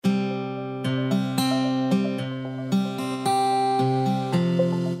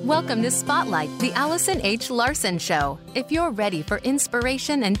Welcome to Spotlight, the Allison H. Larson Show. If you're ready for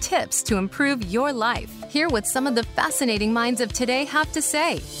inspiration and tips to improve your life, hear what some of the fascinating minds of today have to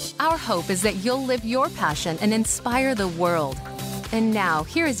say. Our hope is that you'll live your passion and inspire the world. And now,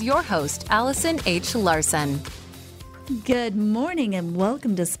 here is your host, Allison H. Larson. Good morning and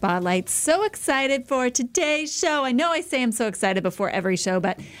welcome to Spotlight. So excited for today's show. I know I say I'm so excited before every show,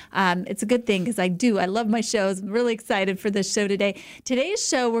 but it's a good thing because I love my shows. I'm really excited for this show today. Today's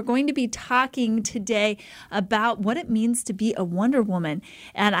show, we're going to be talking today about what it means to be a Wonder Woman.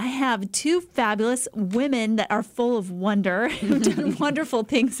 And I have two fabulous women that are full of wonder, who've done wonderful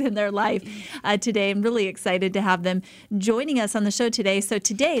things in their life today. I'm really excited to have them joining us on the show today. So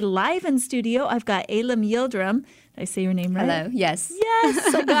today, live in studio, I've got Elam Yildirim. Did I say your name right? Hello, yes.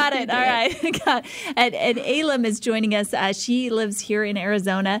 Yes, I got it. All right. And Elam is joining us. She lives here in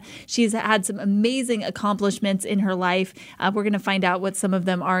Arizona. She's had some amazing accomplishments in her life. We're going to find out what some of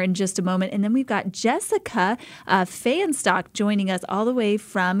them are in just a moment. And then we've got Jessica Fahrenstock joining us all the way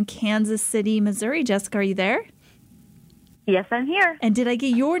from Kansas City, Missouri. Jessica, are you there? Yes, I'm here. And did I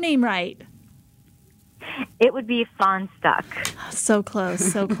get your name right? It would be Fahrenstock. So close,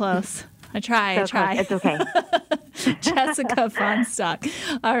 so close. I try. It's okay. Jessica Fahrenstock.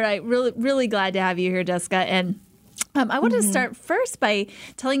 All right. Really, really glad to have you here, Jessica. And I wanted to start first by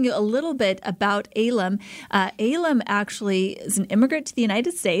telling you a little bit about Elam. Elam actually is an immigrant to the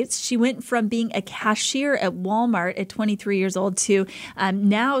United States. She went from being a cashier at Walmart at 23 years old to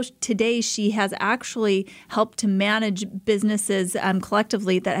now today she has actually helped to manage businesses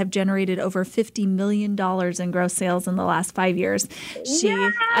collectively that have generated over $50 million in gross sales in the last 5 years.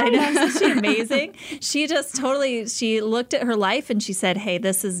 I know, isn't she amazing? She looked at her life and she said, hey,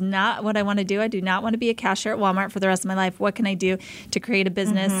 this is not what I want to do. I do not want to be a cashier at Walmart for the rest of my life. What can I do to create a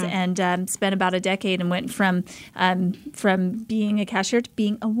business? And spent about a decade and went from being a cashier to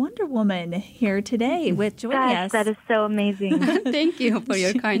being a Wonder Woman here today with joining us. That is so amazing. Thank you for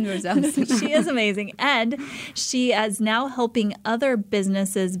your kind words, Allison. She is amazing. And she is now helping other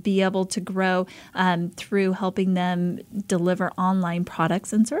businesses be able to grow through helping them deliver online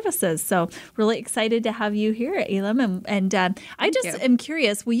products and services. So really excited to have you here, Elam. And I just am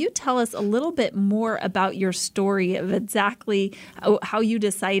curious, will you tell us a little bit more about your story of exactly how you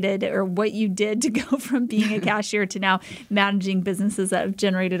decided or what you did to go from being a cashier to now managing businesses that have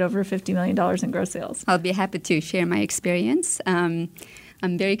generated over $50 million in gross sales? I'll be happy to share my experience. I'm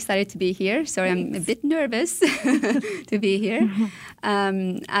very excited to be here. Sorry, I'm a bit nervous to be here.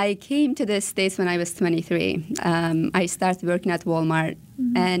 I came to the States when I was 23. I started working at Walmart,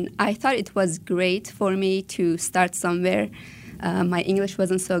 and I thought it was great for me to start somewhere. My English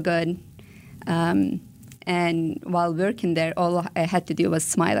wasn't so good. And while working there, all I had to do was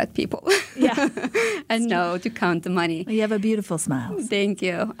smile at people. Yeah. And know to count the money. You have a beautiful smile. Thank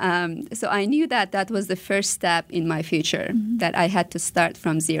you. So I knew that was the first step in my future, that I had to start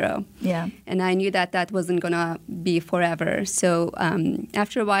from zero. Yeah. And I knew that wasn't going to be forever. So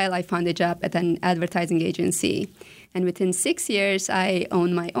after a while, I found a job at an advertising agency. And within 6 years, I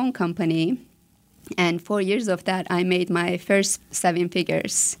owned my own company. And 4 years of that, I made my first 7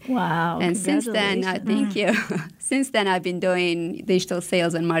 figures. Wow. And since then, thank you. Since then, I've been doing digital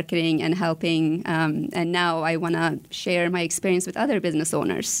sales and marketing and helping. And now I want to share my experience with other business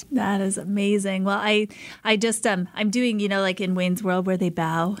owners. That is amazing. Well, I just, I'm doing, like in Wayne's World where they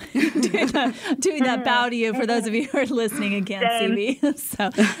bow. doing that bow to you for those of you who are listening and can't see me. So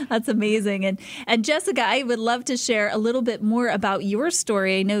that's amazing. And Jessica, I would love to share a little bit more about your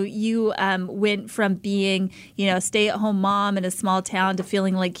story. I know you went from being, a stay-at-home mom in a small town to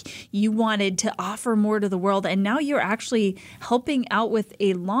feeling like you wanted to offer more to the world. And now you're actually helping out with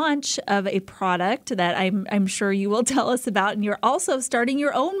a launch of a product that I'm sure you will tell us about. And you're also starting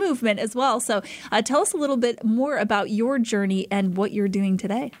your own movement as well. So tell us a little bit more about your journey and what you're doing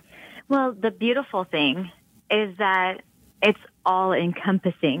today. Well, the beautiful thing is that it's all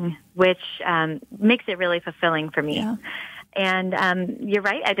encompassing, which makes it really fulfilling for me. Yeah. And you're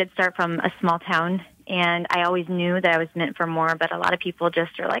right, I did start from a small town, and I always knew that I was meant for more, but a lot of people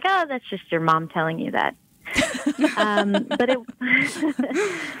just are like, oh, that's just your mom telling you that. But it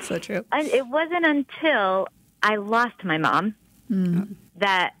so true. It wasn't until I lost my mom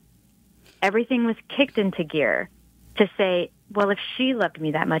that everything was kicked into gear to say, well, if she loved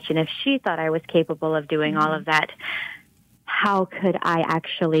me that much and if she thought I was capable of doing all of that, how could I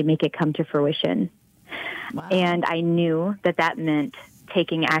actually make it come to fruition? Wow. And I knew that meant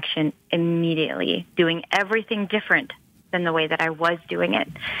taking action immediately, doing everything different than the way that I was doing it.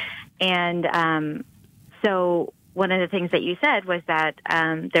 And so one of the things that you said was that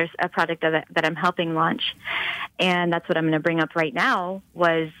there's a product that I'm helping launch, and that's what I'm going to bring up right now,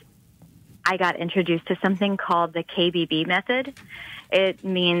 was I got introduced to something called the KBB method. It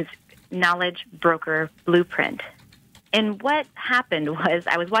means Knowledge Broker Blueprint. And what happened was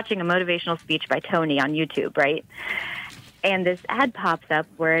I was watching a motivational speech by Tony on YouTube, right? And this ad pops up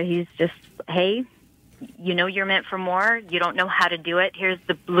where he's just, hey, you know you're meant for more. You don't know how to do it. Here's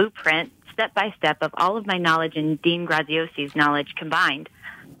the blueprint, step by step, of all of my knowledge and Dean Graziosi's knowledge combined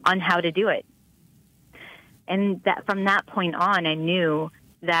on how to do it. And that from that point on, I knew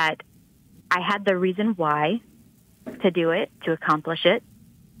that I had the reason why to do it, to accomplish it.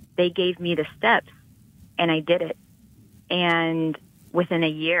 They gave me the steps, and I did it. And within a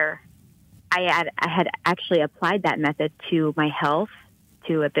year, I had actually applied that method to my health,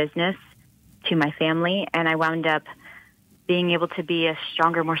 to a business, to my family, and I wound up being able to be a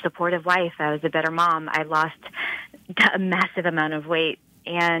stronger, more supportive wife. I was a better mom. I lost a massive amount of weight,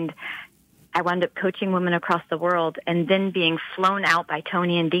 and I wound up coaching women across the world and then being flown out by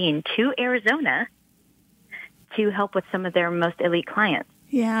Tony and Dean to Arizona to help with some of their most elite clients.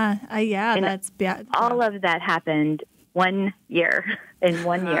 Yeah, and that's bad. All of that happened 1 year, in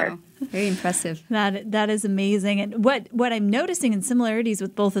 1 year. Very impressive. That is amazing. And what I'm noticing in similarities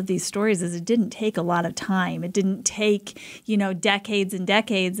with both of these stories is it didn't take a lot of time. It didn't take, decades and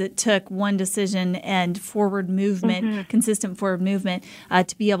decades. It took one decision and forward movement, consistent forward movement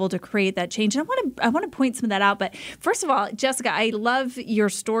to be able to create that change. And I want to point some of that out. But first of all, Jessica, I love your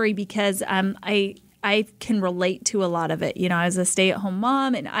story because I can relate to a lot of it. I was a stay-at-home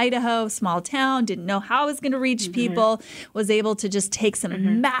mom in Idaho, small town, didn't know how I was going to reach people, was able to just take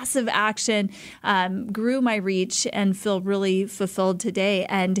some massive action, grew my reach, and feel really fulfilled today.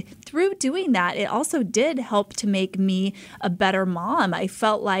 And through doing that, it also did help to make me a better mom. I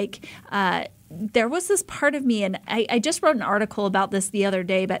felt like there was this part of me, and I just wrote an article about this the other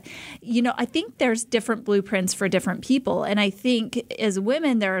day, but, I think there's different blueprints for different people. And I think as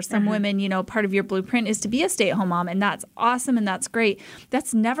women, there are some women, part of your blueprint is to be a stay-at-home mom, and that's awesome and that's great.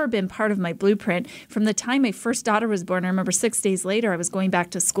 That's never been part of my blueprint. From the time my first daughter was born, I remember 6 days later, I was going back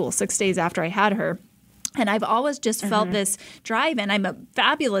to school, 6 days after I had her. And I've always just felt this drive, and I'm a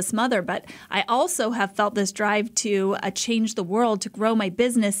fabulous mother, but I also have felt this drive to change the world, to grow my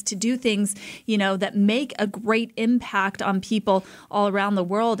business, to do things, that make a great impact on people all around the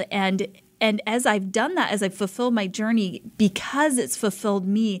world. And as I've done that, as I've fulfilled my journey, because it's fulfilled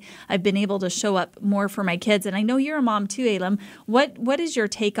me, I've been able to show up more for my kids. And I know you're a mom too, Elam. What is your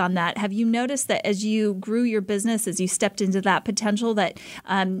take on that? Have you noticed that as you grew your business, as you stepped into that potential, that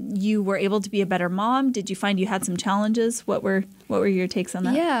you were able to be a better mom? Did you find you had some challenges? What were your takes on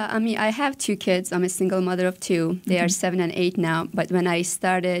that? Yeah, I have 2 kids. I'm a single mother of 2. They are 7 and 8 now. But when I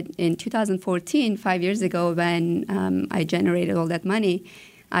started in 2014, 5 years ago, when I generated all that money,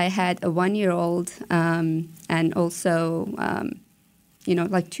 I had a 1-year-old and also,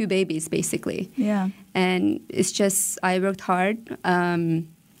 like 2 babies, basically. Yeah. And it's just, I worked hard. And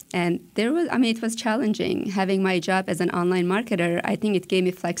it was challenging. Having my job as an online marketer, I think it gave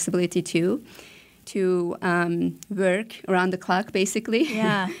me flexibility too, to work around the clock, basically.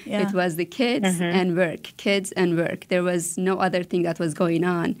 Yeah. It was the kids and work, kids and work. There was no other thing that was going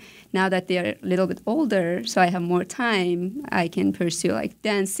on. Now that they're a little bit older, so I have more time, I can pursue like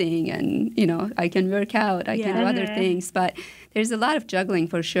dancing and, I can work out, I can do other things. But there's a lot of juggling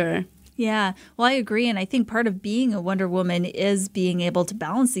for sure. Yeah, well, I agree. And I think part of being a Wonder Woman is being able to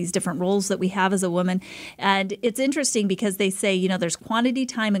balance these different roles that we have as a woman. And it's interesting because they say, there's quantity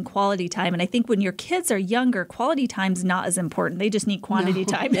time and quality time. And I think when your kids are younger, quality time's not as important. They just need quantity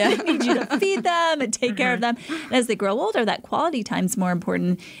time. They need you to feed them and take care of them. And as they grow older, that quality time's more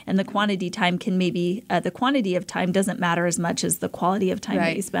important. And the quantity time can maybe, the quantity of time doesn't matter as much as the quality of time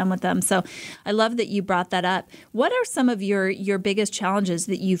that you spend with them. So I love that you brought that up. What are some of your biggest challenges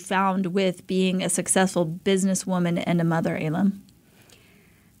that you found with being a successful businesswoman and a mother, Elam?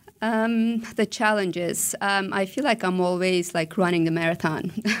 The challenges. I feel like I'm always like running the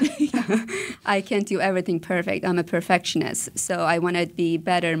marathon. I can't do everything perfect. I'm a perfectionist. So I want to be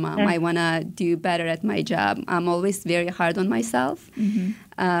better mom. I want to do better at my job. I'm always very hard on myself.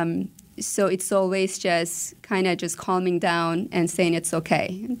 So it's always just kind of just calming down and saying it's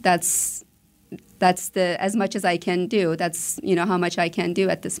okay. That's as much as I can do. That's, how much I can do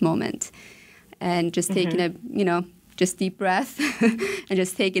at this moment. And just taking a, just deep breath and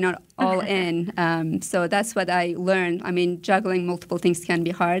just taking it all in. So that's what I learned. Juggling multiple things can be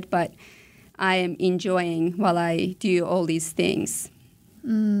hard, but I am enjoying while I do all these things.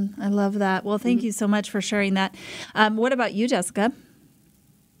 I love that. Well, thank you so much for sharing that. What about you, Jessica?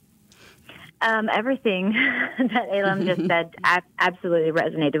 Everything that Elam just said absolutely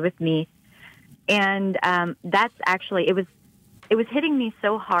resonated with me. And that's actually, it was hitting me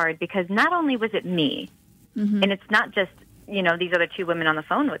so hard because not only was it me, and it's not just, these other two women on the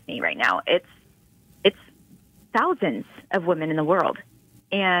phone with me right now. It's thousands of women in the world.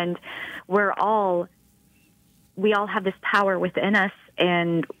 And we all have this power within us,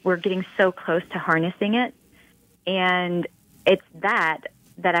 and we're getting so close to harnessing it. And it's that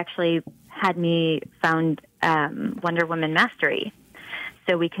actually had me found Wonder Woman Mastery.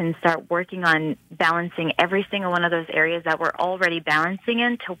 So we can start working on balancing every single one of those areas that we're already balancing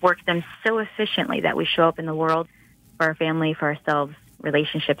in to work them so efficiently that we show up in the world for our family, for ourselves,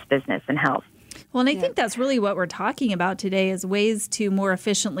 relationships, business, and health. Well, and I think that's really what we're talking about today is ways to more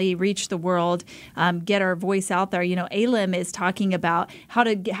efficiently reach the world, get our voice out there. Elam is talking about how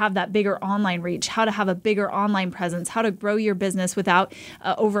to have that bigger online reach, how to have a bigger online presence, how to grow your business without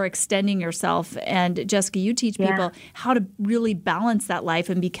overextending yourself. And Jessica, you teach people how to really balance that life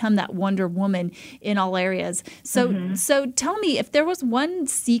and become that Wonder Woman in all areas. So, so tell me, if there was one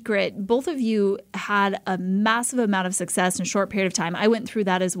secret, both of you had a massive amount of success in a short period of time. I went through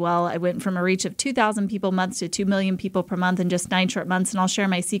that as well. I went from a reach of 2,000 people a month to 2 million people per month in just 9 short months, and I'll share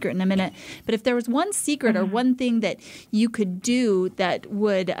my secret in a minute. But if there was one secret or one thing that you could do that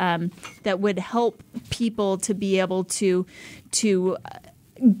would help people to be able to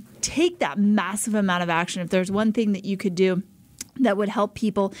take that massive amount of action, if there's one thing that you could do that would help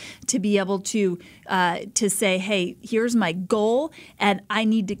people to be able to say, hey, here's my goal and I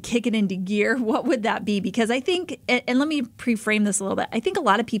need to kick it into gear, what would that be? Because I think, and let me pre-frame this a little bit, I think a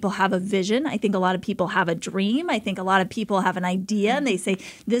lot of people have a vision. I think a lot of people have a dream. I think a lot of people have an idea and they say,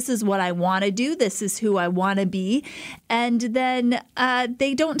 this is what I want to do. This is who I want to be. And then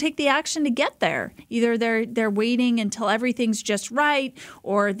they don't take the action to get there. Either they're waiting until everything's just right,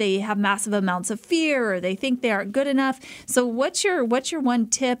 or they have massive amounts of fear, or they think they aren't good enough. So what's your one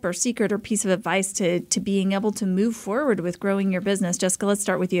tip or secret or piece of advice to being able to move forward with growing your business? Jessica, let's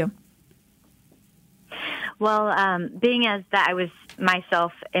start with you. Well, being as that I was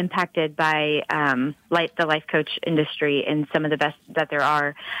myself impacted by the life coach industry and some of the best that there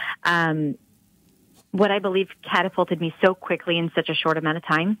are, what I believe catapulted me so quickly in such a short amount of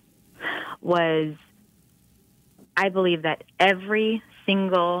time was I believe that every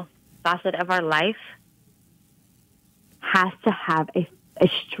single facet of our life has to have a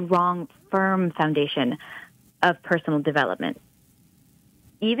strong, firm foundation of personal development.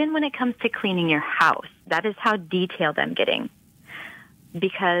 Even when it comes to cleaning your house, that is how detailed I'm getting.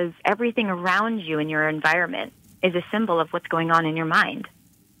 Because everything around you in your environment is a symbol of what's going on in your mind.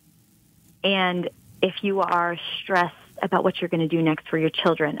 And if you are stressed about what you're going to do next for your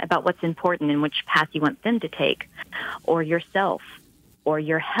children, about what's important and which path you want them to take, or yourself, or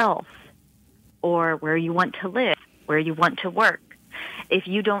your health, or where you want to live, where you want to work, if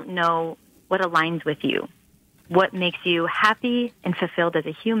you don't know what aligns with you, what makes you happy and fulfilled as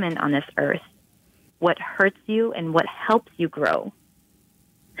a human on this earth, what hurts you and what helps you grow,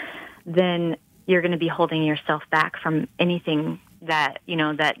 then you're going to be holding yourself back from anything that,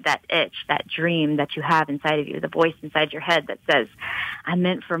 that itch, that dream that you have inside of you, the voice inside your head that says, I'm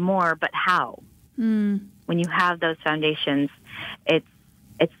meant for more, but how? When you have those foundations,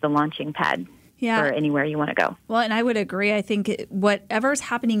 it's the launching pad. For anywhere you want to go. Well, and I would agree. I think whatever's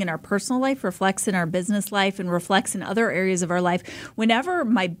happening in our personal life reflects in our business life and reflects in other areas of our life. Whenever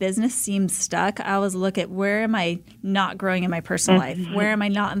my business seems stuck, I always look at where am I not growing in my personal life? Where am I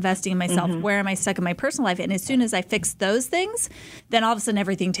not investing in myself? Where am I stuck in my personal life? And as soon as I fix those things, then all of a sudden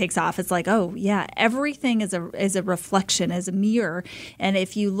everything takes off. It's like, oh, yeah, everything is a reflection, is a mirror. And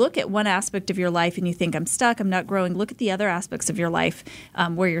if you look at one aspect of your life and you think, I'm stuck, I'm not growing, look at the other aspects of your life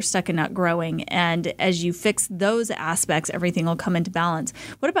where you're stuck and not growing. And as you fix those aspects, everything will come into balance.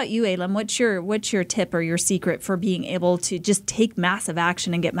 What about you, Elam? What's your tip or your secret for being able to just take massive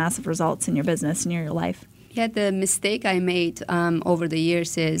action and get massive results in your business and in your life? Yeah, the mistake I made over the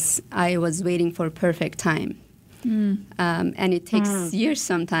years is I was waiting for perfect time. And it takes years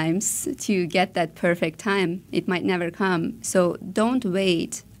sometimes to get that perfect time. It might never come. So don't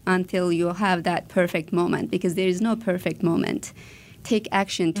wait until you have that perfect moment, because there is no perfect moment. Take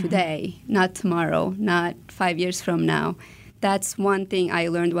action today, not tomorrow, not 5 years from now. That's one thing I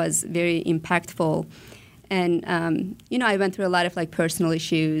learned was very impactful. And, I went through a lot of personal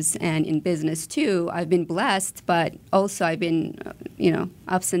issues, and in business too. I've been blessed, but also I've been,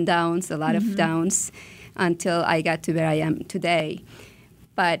 ups and downs, a lot of downs, until I got to where I am today.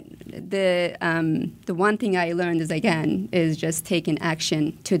 But the one thing I learned is just taking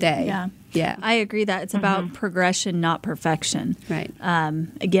action today. Yeah. I agree that it's about progression, not perfection. Right.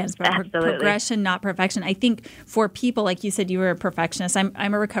 Again, it's about progression, not perfection. I think for people, like you said, you were a perfectionist.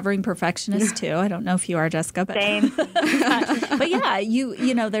 I'm a recovering perfectionist too. I don't know if you are, Jessica, but Same. but yeah,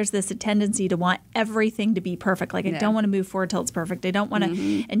 you know, there's this tendency to want everything to be perfect. Like I don't want to move forward till it's perfect. I don't want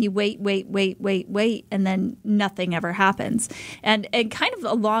to, and you wait, and then nothing ever happens. And kind of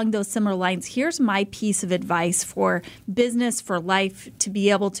along those similar lines, here's my piece of advice for business, for life, to be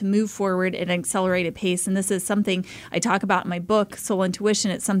able to move forward at an accelerated pace. And this is something I talk about in my book, Soul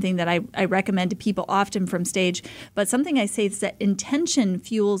Intuition. It's something that I recommend to people often from stage. But something I say is that intention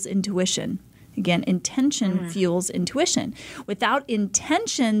fuels intuition. Again, intention fuels intuition. Without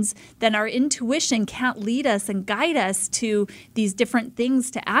intentions, then our intuition can't lead us and guide us to these different things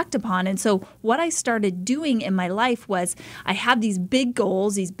to act upon. And so what I started doing in my life was I had these big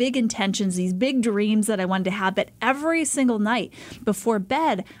goals, these big intentions, these big dreams that I wanted to have. But every single night before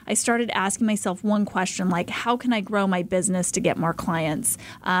bed, I started asking myself one question, like, how can I grow my business to get more clients?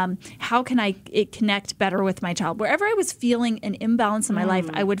 How can I connect better with my child? Wherever I was feeling an imbalance in my life,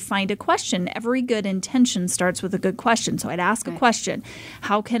 I would find a question. Every good intention starts with a good question. So I'd ask a question.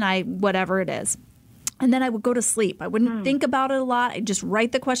 How can I, whatever it is. And then I would go to sleep. I wouldn't think about it a lot. I'd just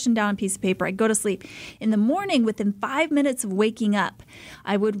write the question down on a piece of paper. I'd go to sleep. In the morning, within 5 minutes of waking up,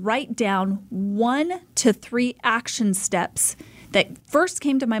 I would write down 1 to 3 action steps that first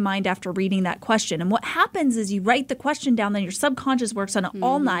came to my mind after reading that question. And what happens is you write the question down, then your subconscious works on it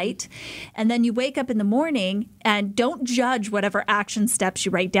all night, and then you wake up in the morning and don't judge whatever action steps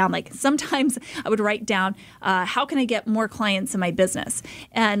you write down. Like sometimes I would write down, how can I get more clients in my business?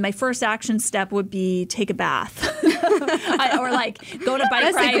 And my first action step would be take a bath. Or like go on a bike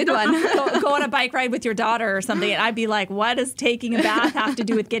ride. That's a good one. go on a bike ride with your daughter or something. And I'd be like, what does taking a bath have to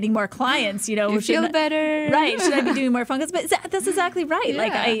do with getting more clients? You know, you feel better. Right. Should I be doing more fun? But that's exactly right. Yeah.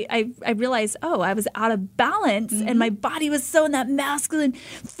 Like I realized, I was out of balance and my body was so in that masculine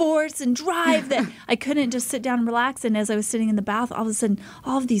force and drive that I couldn't just sit down and relax. And as I was sitting in the bath, all of a sudden,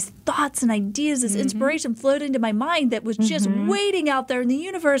 all of these thoughts and ideas, this inspiration flowed into my mind that was just waiting out there in the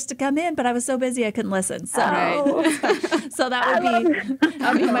universe to come in. But I was so busy I couldn't listen. So, so that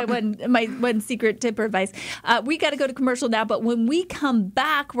would be my one secret tip or advice. We got to go to commercial now, but when we come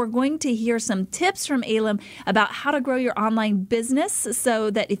back, we're going to hear some tips from Elam about how to grow your online business so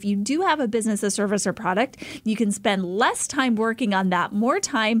that if you do have a business, a service, or product, you can spend less time working on that, more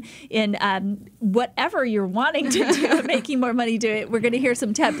time in whatever you're wanting to do, making more money do it. We're going to hear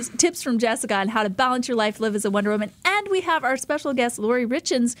some tips from Jessica on how to balance your life, live as a Wonder Woman. And we have our special guest, Lori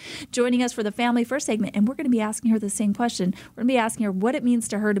Richins, joining us for the Family First segment. And we're going to be asking her the same question. We're going to be asking her what it means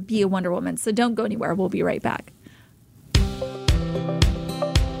to her to be a Wonder Woman. So don't go anywhere. We'll be right back.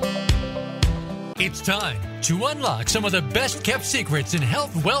 It's time to unlock some of the best-kept secrets in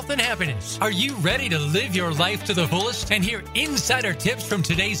health, wealth, and happiness. Are you ready to live your life to the fullest and hear insider tips from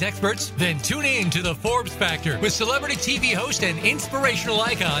today's experts? Then tune in to The Forbes Factor with celebrity TV host and inspirational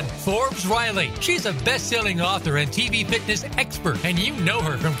icon, Forbes Riley. She's a best-selling author and TV fitness expert, and you know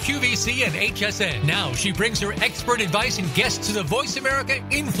her from QVC and HSN. Now she brings her expert advice and guests to the Voice America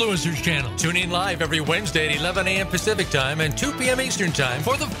Influencers channel. Tune in live every Wednesday at 11 a.m. Pacific Time and 2 p.m. Eastern Time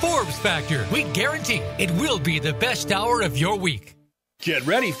for The Forbes Factor. We guarantee it will be the best hour of your week. Get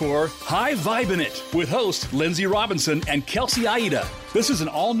ready for High Vibe in It with host Lindsay Robinson and Kelsey Aida. This is an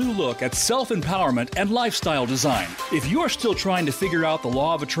all-new look at self-empowerment and lifestyle design. If you're still trying to figure out the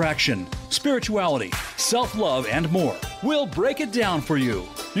law of attraction, spirituality, self-love, and more, we'll break it down for you.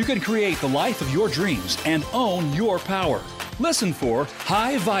 You can create the life of your dreams and own your power. Listen for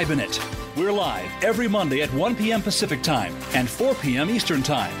High Vibe in It. We're live every Monday at 1 p.m. Pacific Time and 4 p.m. Eastern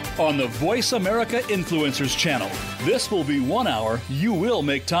Time on the Voice America Influencers channel. This will be 1 hour you will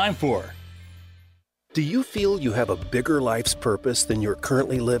make time for. Do you feel you have a bigger life's purpose than you're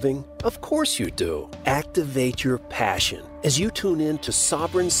currently living? Of course you do. Activate your passion as you tune in to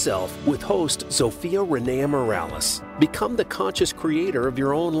Sovereign Self with host Zofia Renea Morales. Become the conscious creator of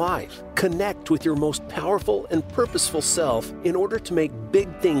your own life. Connect with your most powerful and purposeful self in order to make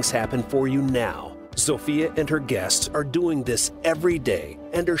big things happen for you now. Zofia and her guests are doing this every day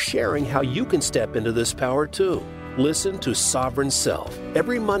and are sharing how you can step into this power too. Listen to Sovereign Self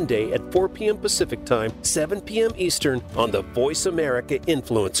every Monday at 4 p.m. Pacific Time, 7 p.m. Eastern on the Voice America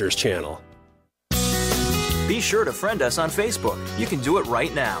Influencers channel. Be sure to friend us on Facebook. You can do it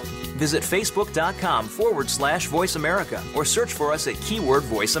right now. Visit facebook.com/Voice America or search for us at keyword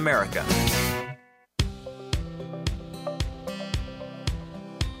Voice America.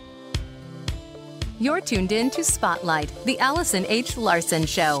 You're tuned in to Spotlight, the Allison H. Larson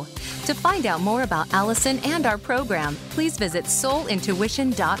Show. To find out more about Allison and our program, please visit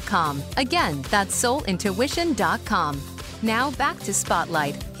soulintuition.com. Again, that's soulintuition.com. Now back to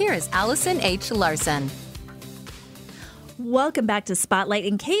Spotlight. Here is Allison H. Larson. Welcome back to Spotlight.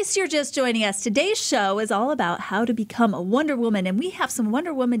 In case you're just joining us, today's show is all about how to become a Wonder Woman. And we have some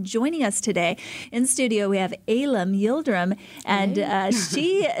Wonder Women joining us today. In studio, we have Elam Yildirim, and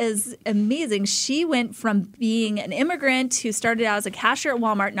she is amazing. She went from being an immigrant who started out as a cashier at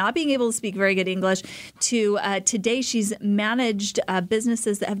Walmart, not being able to speak very good English, to today she's managed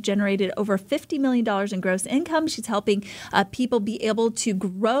businesses that have generated over $50 million in gross income. She's helping people be able to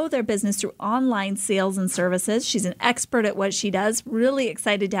grow their business through online sales and services. She's an expert at what she does. Really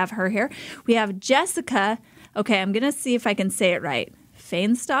excited to have her here. We have Jessica. Okay, I'm going to see if I can say it right.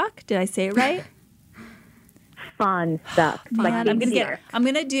 Feinstock? Did I say it right? Feinstock. Man, I'm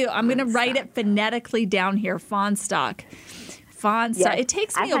going to write it phonetically down here. Feinstock. Yes, it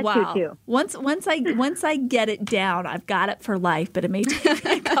takes me a while. Too. Once I get it down, I've got it for life, but it may take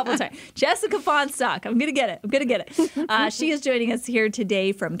me a couple times. Jessica Feinstock, I'm gonna get it. She is joining us here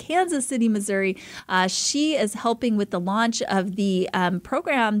today from Kansas City, Missouri. She is helping with the launch of the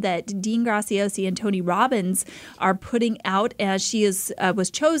program that Dean Graziosi and Tony Robbins are putting out. She was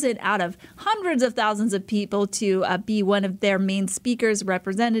chosen out of hundreds of thousands of people to be one of their main speakers,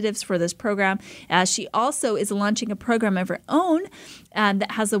 representatives for this program. She also is launching a program of her own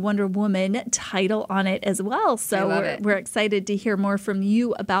that has a Wonder Woman title on it as well. So we're excited to hear more from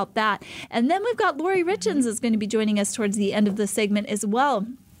you about that. And then we've got Lori Richins is going to be joining us towards the end of the segment as well.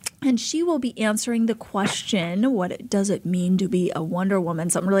 And she will be answering the question, what does it mean to be a Wonder Woman?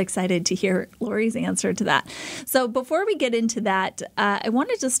 So I'm really excited to hear Lori's answer to that. So before we get into that, I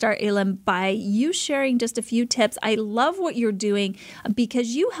wanted to start, Elam, by you sharing just a few tips. I love what you're doing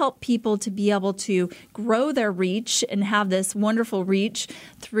because you help people to be able to grow their reach and have this wonderful reach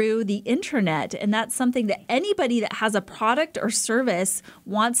through the internet. And that's something that anybody that has a product or service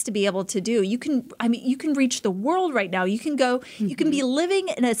wants to be able to do. You can reach the world right now. You can go, you can be living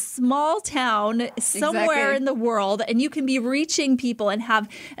in a small town somewhere in the world, and you can be reaching people and have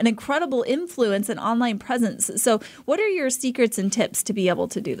an incredible influence and online presence. So what are your secrets and tips to be able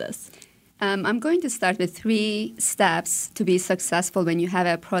to do this? I'm going to start with 3 steps to be successful when you have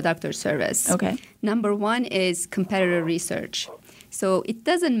a product or service. Okay. Number 1 is competitor research. So it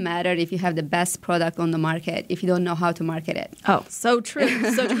doesn't matter if you have the best product on the market if you don't know how to market it. Oh, so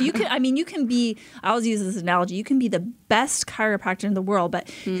true. So you can be, I always use this analogy, you can be the best chiropractor in the world, but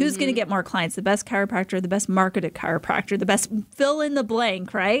who's going to get more clients? The best chiropractor, the best marketed chiropractor, the best fill in the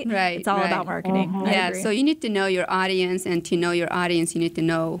blank, right? Right. It's all about marketing. Yeah, so you need to know your audience, and to know your audience, you need to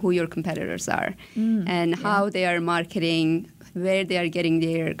know who your competitors are and how they are marketing, where they are getting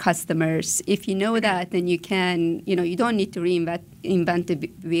their customers. If you know that, then you can, you don't need to invent the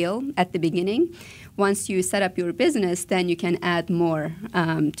wheel at the beginning. Once you set up your business, then you can add more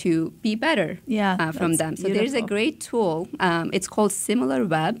to be better from them. So there's a great tool. It's called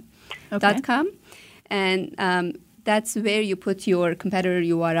SimilarWeb.com. And that's where you put your competitor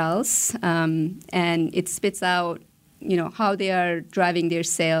URLs, and it spits out how they are driving their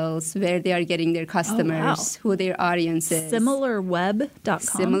sales, where they are getting their customers, who their audience is. SimilarWeb.com.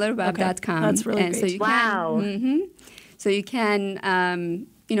 SimilarWeb.com. Okay. That's really great. So you can, so you can,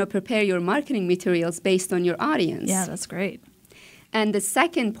 prepare your marketing materials based on your audience. Yeah, that's great. And the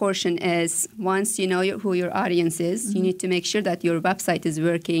second portion is, once you know who your audience is, you need to make sure that your website is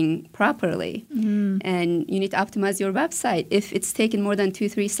working properly. And you need to optimize your website. If it's taken more than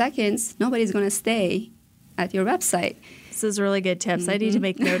 2-3 seconds, nobody's going to stay at your website. This is really good tips. I need to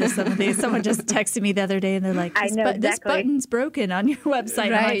make note of some of these. Someone just texted me the other day, and they're like, this button's broken on your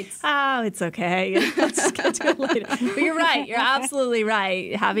website. Right. I'm like, it's okay. Let's just get to it later. But you're right. You're absolutely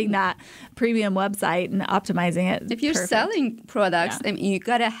right. Having that premium website and optimizing it. If you're selling products, you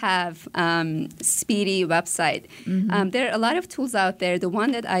got to have speedy website. There are a lot of tools out there. The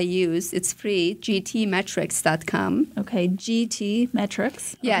one that I use, it's free, gtmetrics.com. Okay, GT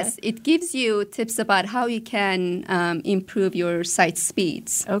Metrics. Yes, it gives you tips about how you can improve your site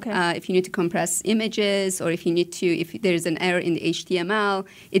speeds. Okay. If you need to compress images, or if there's an error in the HTML,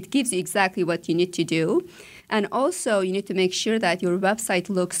 it gives you exactly what you need to do. And also, you need to make sure that your website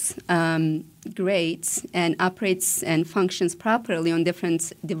looks great and operates and functions properly on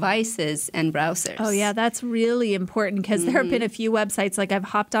different devices and browsers. Oh, yeah, that's really important because there have been a few websites like I've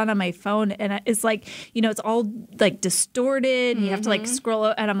hopped on my phone and it's like, it's all like distorted and you have to like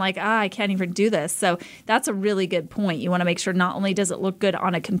scroll and I'm like, I can't even do this. So that's a really good point. You want to make sure not only does it look good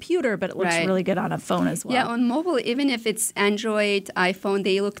on a computer, but it looks really good on a phone as well. Yeah, on mobile, even if it's Android, iPhone,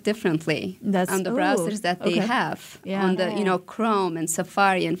 they look differently on the browsers that they have. Yeah. On the, Chrome and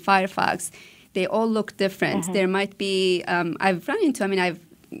Safari and Firefox. They all look different. There might be, I've run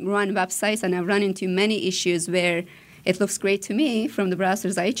websites and I've run into many issues where it looks great to me from the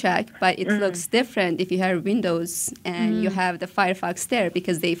browsers I check, but it looks different if you have Windows and you have the Firefox there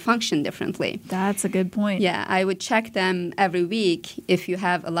because they function differently. That's a good point. Yeah, I would check them every week. If you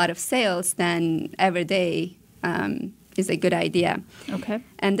have a lot of sales, then every day is a good idea. Okay.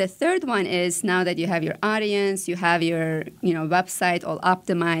 And the third one is now that you have your audience, you have your website all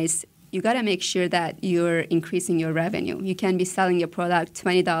optimized, you got to make sure that you're increasing your revenue. You can be selling your product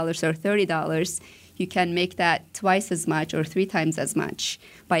 $20 or $30. You can make that twice as much or 3 times as much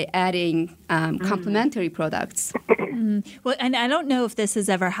by adding complementary products. Well, and I don't know if this has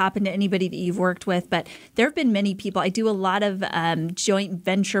ever happened to anybody that you've worked with, but there have been many people. I do a lot of joint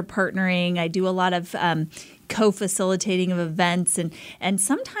venture partnering. I do a lot of co-facilitating of events. And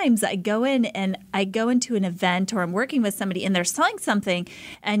sometimes I go into an event or I'm working with somebody and they're selling something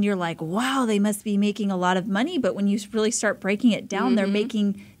and you're like, wow, they must be making a lot of money. But when you really start breaking it down, they're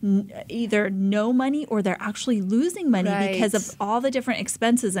making either no money or they're actually losing money because of all the different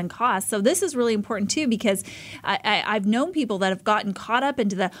expenses and costs. So this is really important too, because I've known people that have gotten caught up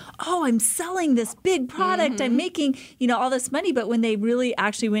into I'm selling this big product, I'm making, all this money. But when they really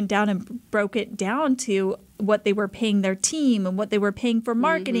actually went down and broke it down to what they were paying their team and what they were paying for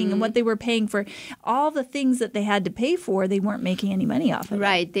marketing and what they were paying for all the things that they had to pay for, they weren't making any money off of it.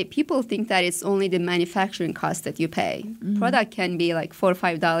 Right. People think that it's only the manufacturing cost that you pay. Product can be like $4 or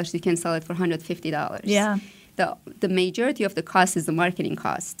 $5. You can sell it for $150. Yeah. The majority of the cost is the marketing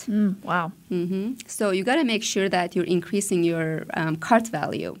cost. Wow. So you got to make sure that you're increasing your cart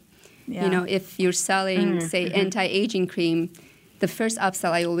value. Yeah. If you're selling, say, anti-aging cream, the first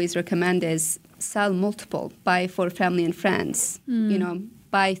upsell I always recommend is sell multiple. Buy for family and friends.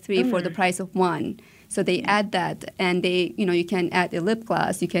 Buy 3 for the price of 1. So they add that, and you can add a lip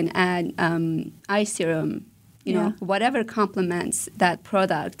gloss, you can add eye serum, whatever complements that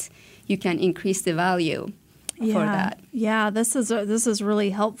product, you can increase the value for that. Yeah, this is really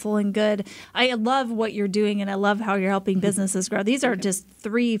helpful and good. I love what you're doing, and I love how you're helping businesses grow. These are just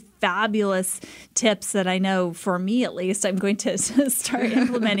 3 fabulous tips that I know, for me at least, I'm going to start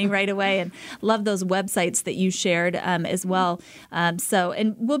implementing right away, and love those websites that you shared as well. And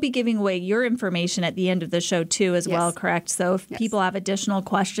we'll be giving away your information at the end of the show too as well, correct? So if people have additional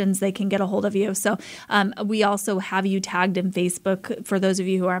questions, they can get a hold of you. So we also have you tagged in Facebook. For those of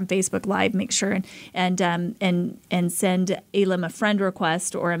you who are on Facebook Live, make sure and send Elam a friend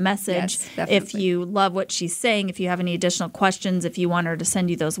request or a message if you love what she's saying, if you have any additional questions, if you want her to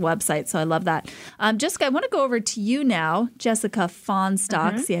send you those websites. So I love that. Jessica, I want to go over to you now. Jessica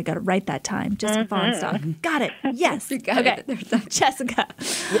Fonstock. See, I got it right that time. Jessica Fonstock. Got it. Yes. You got it. Jessica,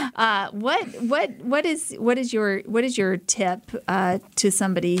 what is your tip to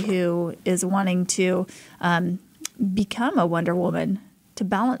somebody who is wanting to become a Wonder Woman, to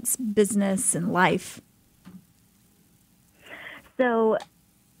balance business and life? So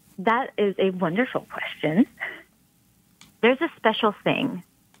that is a wonderful question. There's a special thing,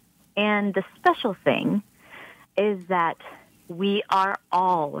 and the special thing is that we are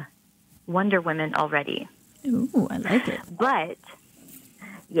all Wonder Women already. Ooh, I like it. But,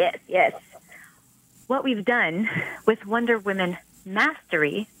 yes. What we've done with Wonder Women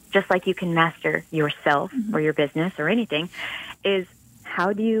Mastery, just like you can master yourself or your business or anything, is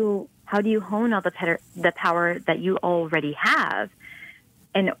how do you hone all the power that you already have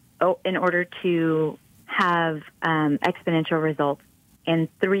in order to have exponential results in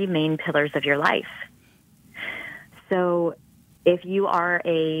 3 main pillars of your life. So if you are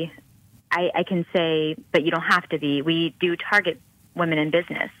I can say, but you don't have to be, we do target women in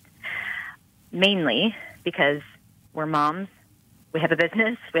business, mainly because we're moms, we have a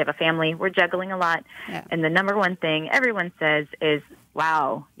business, we have a family, we're juggling a lot. Yeah. And the number one thing everyone says is,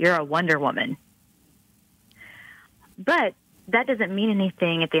 wow, you're a Wonder Woman. But that doesn't mean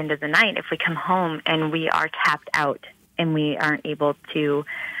anything at the end of the night if we come home and we are tapped out and we aren't able to,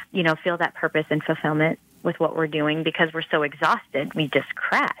 feel that purpose and fulfillment with what we're doing because we're so exhausted, we just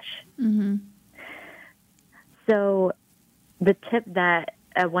crash. Mm-hmm. So the tip that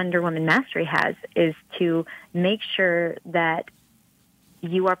a Wonder Woman Mastery has is to make sure that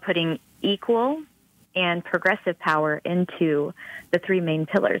you are putting equal and progressive power into the three main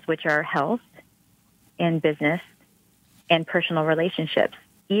pillars, which are health and business and personal relationships,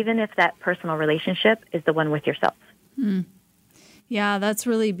 even if that personal relationship is the one with yourself. Yeah, that's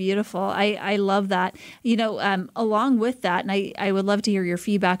really beautiful. I love that. Along with that, and I would love to hear your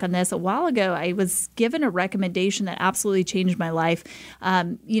feedback on this. A while ago, I was given a recommendation that absolutely changed my life.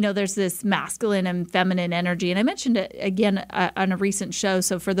 There's this masculine and feminine energy, and I mentioned it again on a recent show.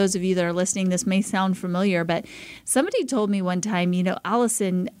 So for those of you that are listening, this may sound familiar, but somebody told me one time,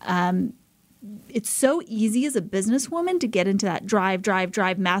 Allison, it's so easy as a businesswoman to get into that drive,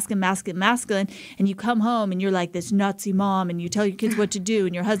 masculine. And you come home and you're like this Nazi mom and you tell your kids what to do,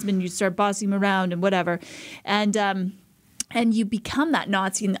 and your husband, you start bossing him around and whatever. And you become that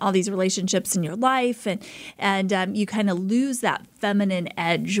Nazi in all these relationships in your life, and you kind of lose that feminine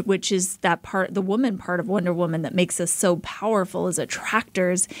edge, which is that part, the woman part of Wonder Woman that makes us so powerful as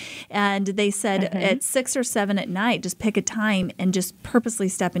attractors. And they said at 6 or 7 at night, just pick a time and just purposely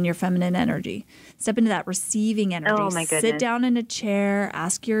step in your feminine energy. Step into that receiving energy. Oh, my goodness. Sit down in a chair,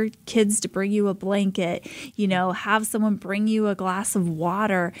 ask your kids to bring you a blanket, have someone bring you a glass of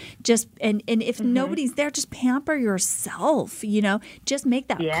water. And if nobody's there, just pamper yourself, just make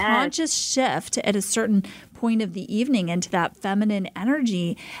that conscious shift at a certain point of the evening into that feminine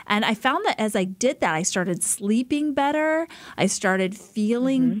energy. And I found that as I did that, I started sleeping better. I started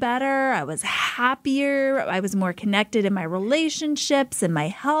feeling better. I was happier. I was more connected in my relationships and my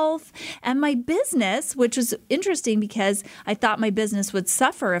health and my business, which was interesting because I thought my business would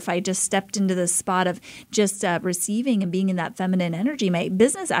suffer if I just stepped into the spot of just receiving and being in that feminine energy. My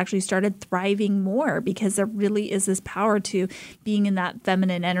business actually started thriving more because there really is this power to being in that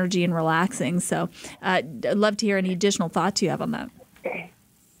feminine energy and relaxing. So I'd love to hear any additional thoughts you have on that.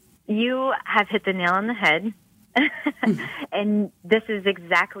 You have hit the nail on the head. And this is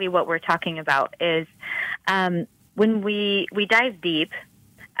exactly what we're talking about is when we dive deep,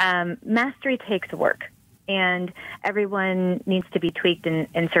 mastery takes work. And everyone needs to be tweaked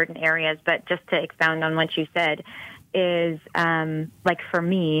in certain areas. But just to expound on what you said is, like for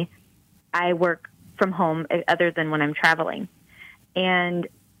me, I work from home other than when I'm traveling. And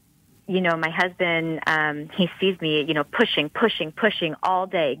my husband, he sees me, pushing all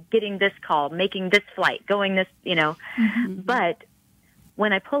day, getting this call, making this flight, going this, But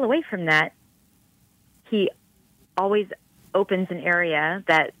when I pull away from that, he always opens an area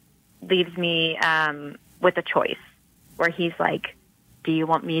that leaves me with a choice where he's like, do you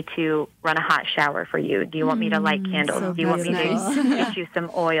want me to run a hot shower for you? Do you want me to light candles? So do you want me to get you some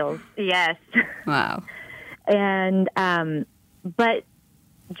oils? Yes. Wow. And, but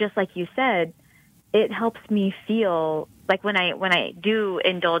just like you said, it helps me feel like when I do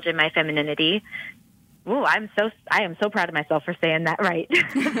indulge in my femininity. Ooh, I am so proud of myself for saying that right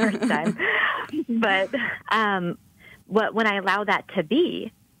the first time. But when I allow that to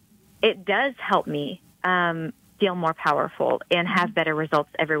be, it does help me feel more powerful and have better results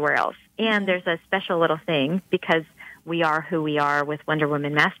everywhere else. And there's a special little thing because we are who we are with Wonder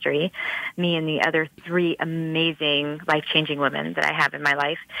Woman Mastery, me and the other 3 amazing, life-changing women that I have in my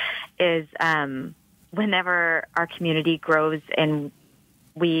life, is whenever our community grows and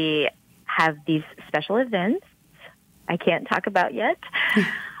we have these special events I can't talk about yet,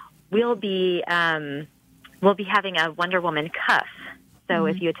 we'll be having a Wonder Woman cuff. So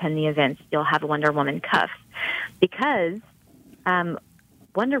if you attend the events, you'll have a Wonder Woman cuff. Because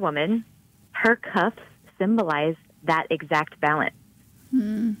Wonder Woman, her cuffs symbolize that exact balance.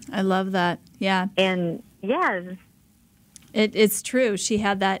 I love that. Yeah. And it's true. She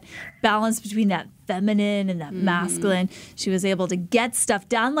had that balance between that feminine and that masculine. She was able to get stuff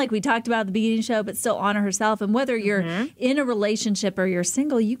done like we talked about at the beginning of the show, but still honor herself. And whether you're in a relationship or you're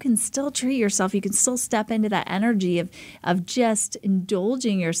single, you can still treat yourself. You can still step into that energy of just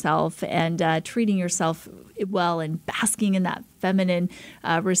indulging yourself and treating yourself well and basking in that feminine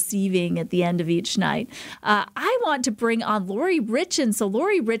receiving at the end of each night. I want to bring on Lori Richins. So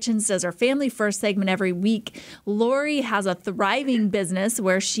Lori Richins does our Family First segment every week. Lori has a thriving business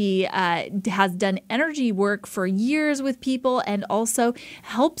where she has done energy work for years with people and also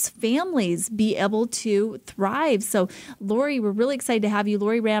helps families be able to thrive. So Lori, we're really excited to have you.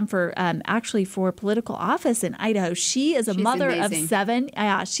 Lori ran for political office in Idaho. She's a mother amazing. Of 7.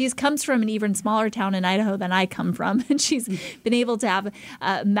 She comes from an even smaller town in Idaho than I come from, and she's been able to have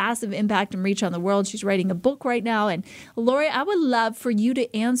a massive impact and reach on the world. She's writing a book right now. And Lori, I would love for you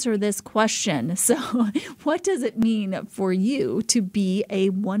to answer this question. So what does it mean for you to be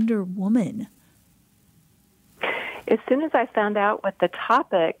a Wonder Woman? As soon as I found out what the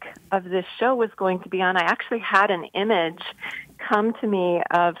topic of this show was going to be on, I actually had an image come to me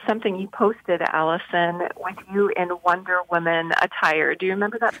of something you posted, Allison, with you in Wonder Woman attire. Do you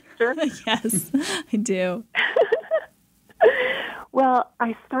remember that picture? Yes, I do. Well,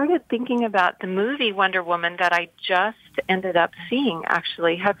 I started thinking about the movie Wonder Woman that I just ended up seeing,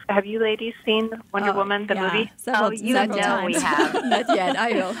 actually. Have you ladies seen Wonder Woman, the movie? Several know times. we have. Not yet.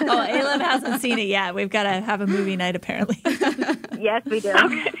 I will. Oh, Elam hasn't seen it yet. We've got to have a movie night, apparently. Yes, we do.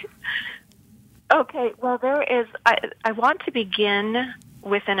 Okay, well, I want to begin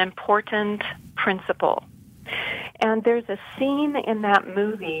with an important principle. And there's a scene in that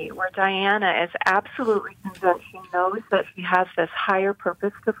movie where Diana is absolutely convinced she knows that she has this higher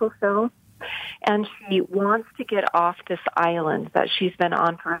purpose to fulfill, and she wants to get off this island that she's been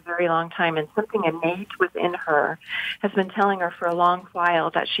on for a very long time, and something innate within her has been telling her for a long while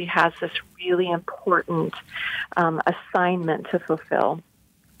that she has this really important assignment to fulfill.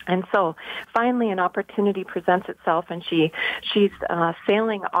 And so finally an opportunity presents itself, and she's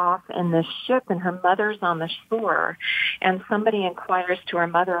sailing off in this ship, and her mother's on the shore, and somebody inquires to her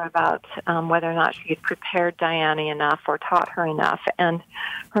mother about whether or not she had prepared Diana enough or taught her enough. And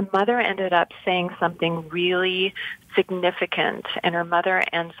her mother ended up saying something really significant, and her mother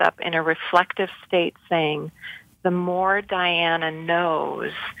ends up in a reflective state saying, the more Diana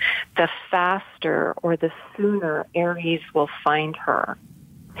knows, the faster or the sooner Aries will find her.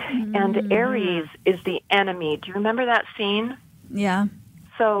 And Aries is the enemy. Do you remember that scene? Yeah.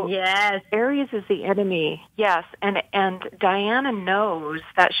 So yes, Aries is the enemy. Yes, and Diana knows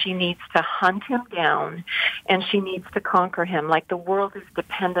that she needs to hunt him down, and she needs to conquer him. Like the world is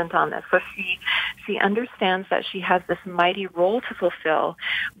dependent on this. So she understands that she has this mighty role to fulfill,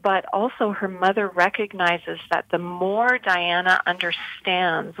 but also her mother recognizes that the more Diana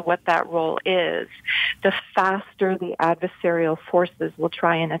understands what that role is, the faster the adversarial forces will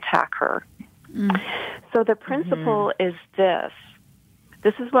try and attack her. So the principle is this.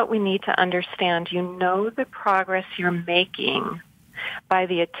 This is what we need to understand. You know the progress you're making by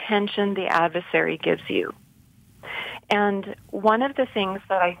the attention the adversary gives you. And one of the things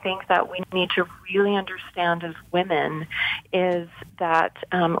that I think that we need to really understand as women is that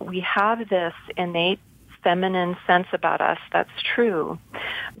we have this innate feminine sense about us. That's true.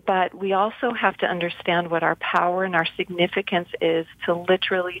 But we also have to understand what our power and our significance is to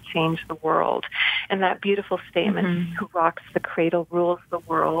literally change the world. And that beautiful statement, who rocks the cradle rules the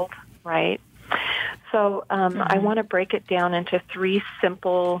world, right? So I want to break it down into three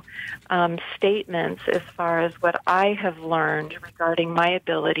simple statements as far as what I have learned regarding my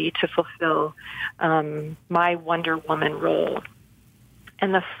ability to fulfill my Wonder Woman role.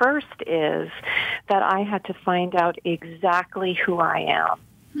 And the first is that I had to find out exactly who I am.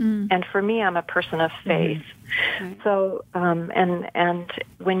 And for me, I'm a person of faith. Right. So, and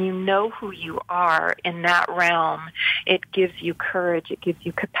when you know who you are in that realm, it gives you courage. It gives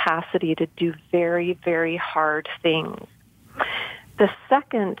you capacity to do very, very hard things. The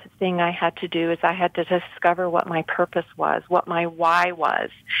second thing I had to do is I had to discover what my purpose was, what my why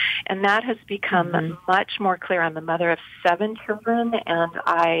was. And that has become much more clear. I'm the mother of 7 children, and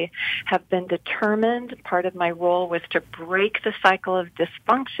I have been determined. Part of my role was to break the cycle of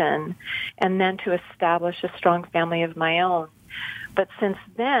dysfunction and then to establish a strong family of my own. But since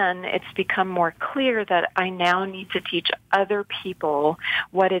then, it's become more clear that I now need to teach other people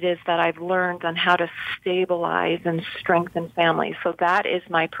what it is that I've learned on how to stabilize and strengthen families. So that is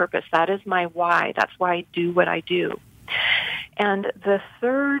my purpose. That is my why. That's why I do what I do. And the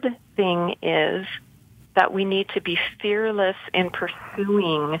third thing is that we need to be fearless in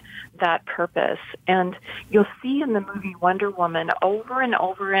pursuing that purpose. And you'll see in the movie Wonder Woman, over and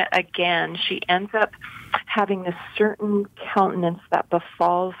over again, she ends up having this certain countenance that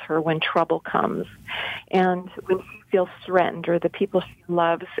befalls her when trouble comes. And when she feels threatened, or the people she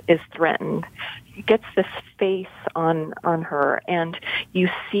loves is threatened, she gets this face on her, and you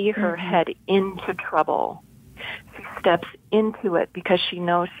see her head into trouble. She steps into it because she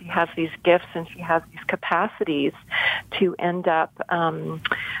knows she has these gifts and she has these capacities to end up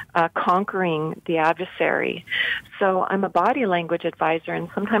conquering the adversary. So I'm a body language advisor, and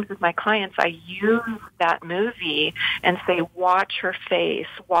sometimes with my clients I use that movie and say, watch her face,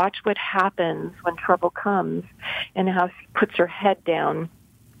 watch what happens when trouble comes, and how she puts her head down.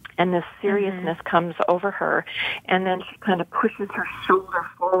 And this seriousness comes over her, and then she kind of pushes her shoulder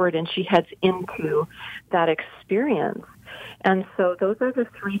forward and she heads into that experience. And so those are the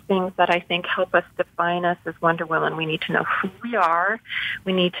three things that I think help us define us as Wonder Woman. We need to know who we are,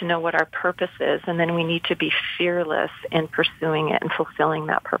 we need to know what our purpose is, and then we need to be fearless in pursuing it and fulfilling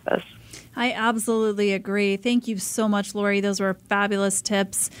that purpose. I absolutely agree. Thank you so much, Lori. Those were fabulous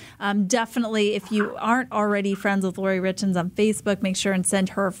tips. Definitely, if you aren't already friends with Lori Richins on Facebook, make sure and send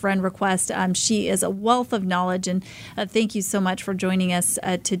her a friend request. She is a wealth of knowledge, and thank you so much for joining us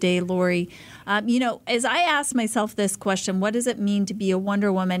today, Lori. As I asked myself this question, what does it mean to be a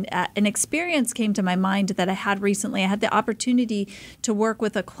Wonder Woman? An experience came to my mind that I had recently. I had the opportunity to work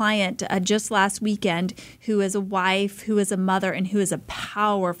with a client just last weekend who is a wife, who is a mother, and who is a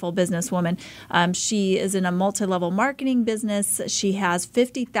powerful businesswoman. She is in a multi-level marketing business. She has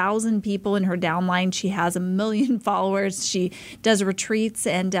 50,000 people in her downline. She has 1 million followers. She does retreats,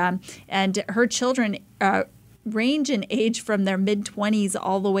 and her children range in age from their mid-20s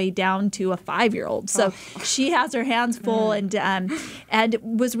all the way down to a 5-year-old. So she has her hands full, and it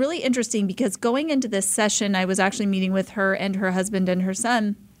was really interesting because going into this session, I was actually meeting with her and her husband and her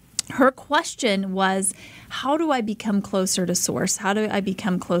son. Her question was, how do I become closer to Source? How do I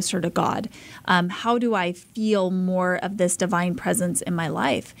become closer to God? How do I feel more of this divine presence in my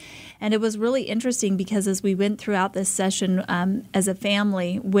life? And it was really interesting because as we went throughout this session as a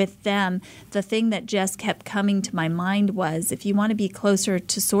family with them, the thing that just kept coming to my mind was, if you want to be closer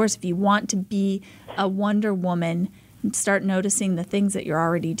to Source, if you want to be a Wonder Woman, start noticing the things that you're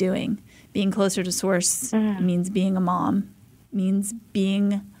already doing. Being closer to Source means being a mom, means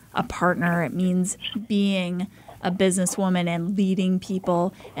being a partner. It means being a businesswoman and leading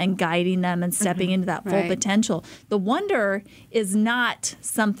people and guiding them and stepping into that full potential. The wonder is not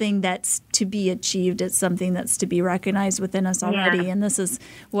something that's to be achieved. It's something that's to be recognized within us already. And this is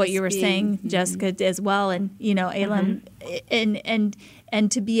what you were saying, Jessica, as well. And, Elam, and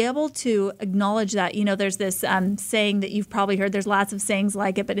to be able to acknowledge that, there's this saying that you've probably heard. There's lots of sayings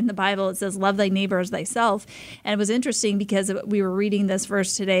like it, but in the Bible it says, love thy neighbor as thyself. And it was interesting because we were reading this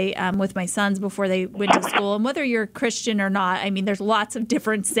verse today with my sons before they went to school. And whether you're Christian or not, I mean, there's lots of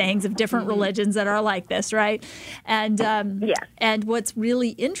different sayings of different religions that are like this, right? And and what's really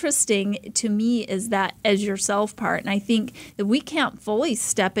interesting to me is that as yourself part, and I think that we can't fully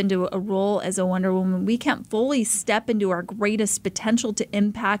step into a role as a Wonder Woman. We can't fully step into our greatest potential to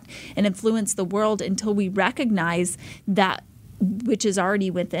impact and influence the world until we recognize that which is already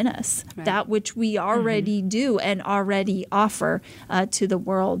within us, that which we already do and already offer to the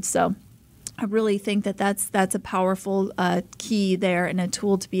world. So I really think that that's a powerful key there and a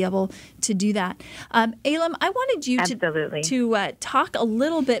tool to be able to do that. Elam, I wanted you to talk a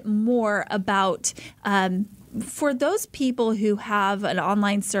little bit more about for those people who have an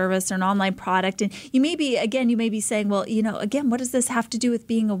online service or an online product, and you may be saying, well, again, what does this have to do with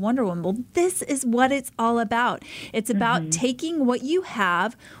being a Wonder Woman? Well, this is what it's all about. It's about taking what you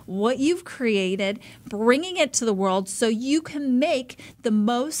have, what you've created, bringing it to the world so you can make the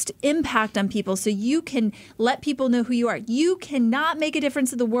most impact on people, so you can let people know who you are. You cannot make a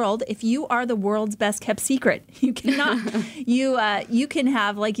difference in the world if you are the world's best kept secret. You cannot. You can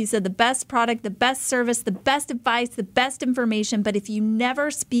have, like you said, the best product, the best service, the best advice, the best information, but if you never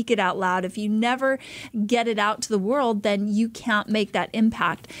speak it out loud, if you never get it out to the world, then you can't make that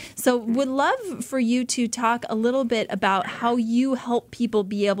impact. So would love for you to talk a little bit about how you help people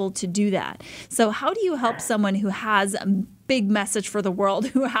be able to do that. So how do you help someone who has a big message for the world,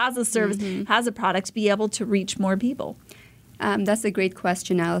 who has a service, has a product, be able to reach more people? That's a great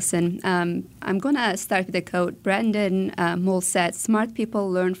question, Allison. I'm going to start with a quote. Brandon Mull said, smart people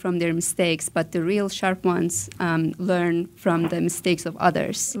learn from their mistakes, but the real sharp ones learn from the mistakes of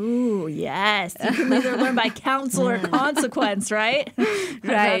others. Ooh, yes. You can either learn by counsel or consequence, right?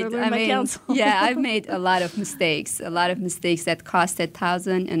 Right. I've made a lot of mistakes that costed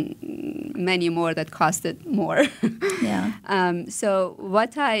 $1,000 and many more that costed more. So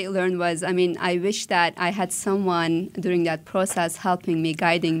what I learned was, I wish that I had someone during that process helping me,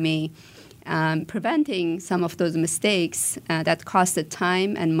 guiding me, preventing some of those mistakes that costed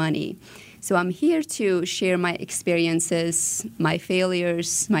time and money. So I'm here to share my experiences, my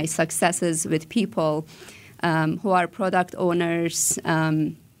failures, my successes with people who are product owners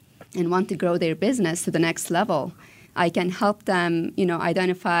and want to grow their business to the next level. I can help them,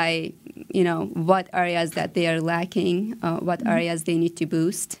 identify, what areas that they are lacking, what areas they need to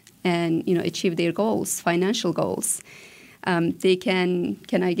boost, and, achieve their goals, financial goals. They can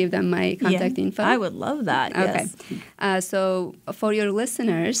I give them my contact info? I would love that. Okay. Yes. So for your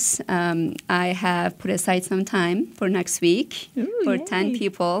listeners, I have put aside some time for next week for 10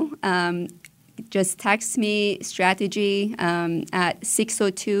 people. Just text me strategy at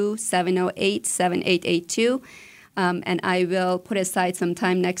 602-708-7882. And I will put aside some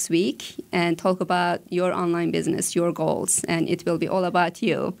time next week and talk about your online business, your goals, and it will be all about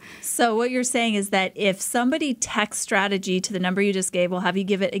you. So what you're saying is that if somebody texts strategy to the number you just gave, we'll have you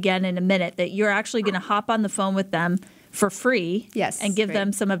give it again in a minute, that you're actually going to hop on the phone with them for free, yes, and give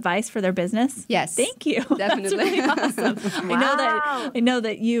them some advice for their business. Yes, thank you. Definitely, that's really awesome. Wow. I know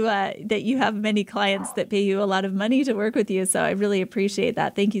that you have many clients that pay you a lot of money to work with you. So I really appreciate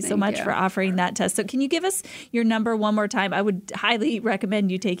that. Thank you so much for offering that test. So can you give us your number one more time? I would highly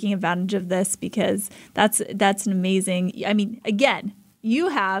recommend you taking advantage of this, because that's an amazing. I mean, again,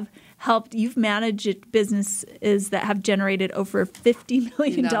 you've managed businesses that have generated over $50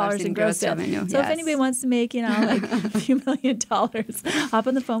 million in gross sales. revenue. So if anybody wants to make, like a few $1 million, hop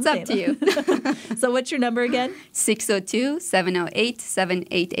on the phone. It's up to you. So what's your number again?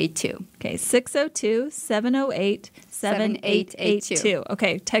 602-708-7882. Okay, 602-708-7882.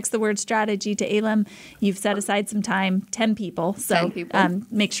 Okay, text the word strategy to Elam. You've set aside some time, 10 people. So 10 people.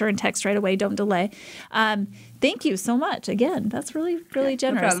 Make sure and text right away. Don't delay. Thank you so much. Again, that's really, really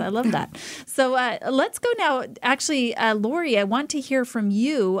generous. I love that. So let's go now. Actually, Lori, I want to hear from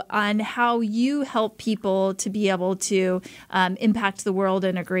you on how you help people to be able to impact the world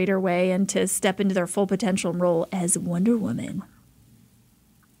in a greater way and to step into their full potential and role as Wonder Woman.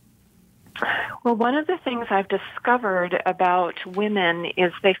 Well, one of the things I've discovered about women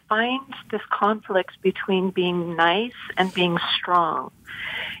is they find this conflict between being nice and being strong.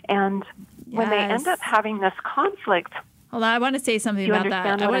 And when they end up having this conflict, Hold on, I want to say something about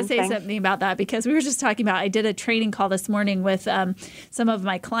that. I want to say something about that, because we were just talking about, I did a training call this morning with some of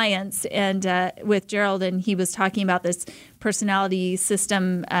my clients and with Gerald, and he was talking about this personality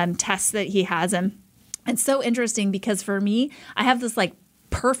system test that he has. And it's so interesting because for me, I have this like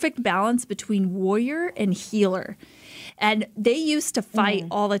perfect balance between warrior and healer. And they used to fight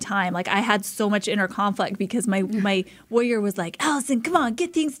all the time. Like I had so much inner conflict because my warrior was like, Allison, come on,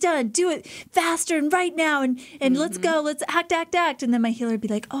 get things done. Do it faster and right now. And let's go. Let's act. And then my healer would be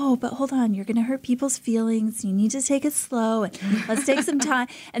like, oh, but hold on. You're going to hurt people's feelings. You need to take it slow. And let's take some time.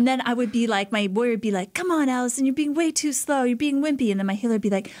 And then I would be like, my warrior would be like, come on, Allison, you're being way too slow. You're being wimpy. And then my healer would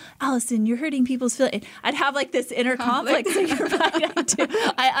be like, Allison, you're hurting people's feelings. I'd have like this inner conflict. So you're right.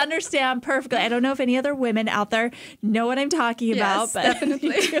 I understand perfectly. I don't know if any other women out there know what I'm talking about, but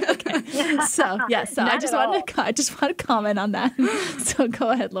definitely. Okay. So I just want to comment on that. So go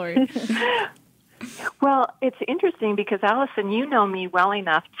ahead, Lori. well, it's interesting because Allison, you know me well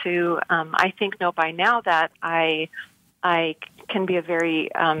enough to, I think, know by now that I can be a very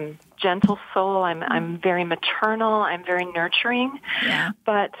gentle soul. I'm very maternal. I'm very nurturing. Yeah.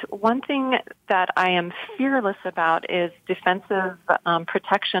 But one thing that I am fearless about is defensive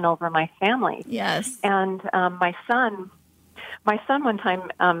protection over my family. Yes. And my son one time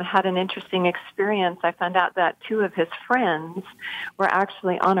had an interesting experience. I found out that two of his friends were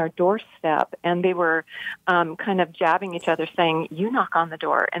actually on our doorstep, and they were kind of jabbing each other, saying, you knock on the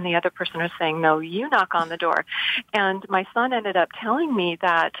door. And the other person was saying, no, you knock on the door. And my son ended up telling me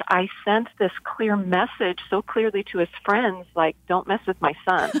that I sent this clear message so clearly to his friends, like, don't mess with my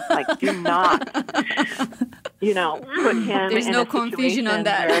son. Like, do not, put him There's in no a confusion on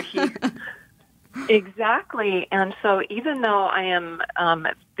that. where he... Exactly. And so even though I am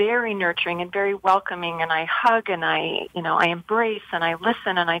very nurturing and very welcoming, and I hug and I embrace and I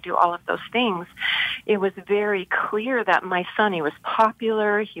listen and I do all of those things, it was very clear that my son, he was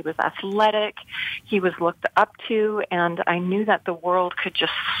popular, he was athletic, he was looked up to, and I knew that the world could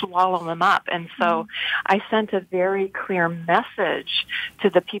just swallow him up. And so I sent a very clear message to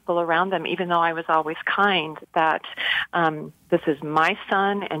the people around them, even though I was always kind, that this is my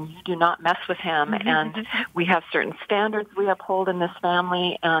son and you do not mess with him. And we have certain standards we uphold in this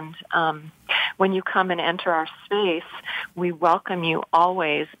family. And when you come and enter our space, we welcome you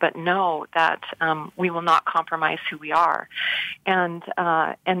always, but know that we will not compromise who we are. And so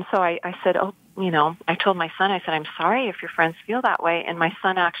I said, I told my son, I said, I'm sorry if your friends feel that way. And my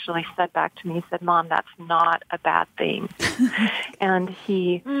son actually said back to me, he said, Mom, that's not a bad thing. And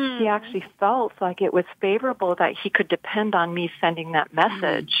he actually felt like it was favorable that he could depend on me sending that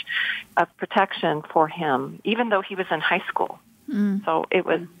message of protection for him, even though he was in high school. So it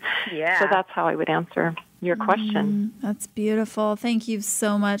was, so that's how I would answer your question. That's beautiful. Thank you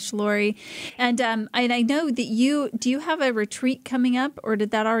so much, Lori. And I know that do you have a retreat coming up, or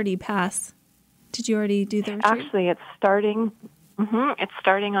did that already pass? Did you already do the retreat? Actually, it's starting. It's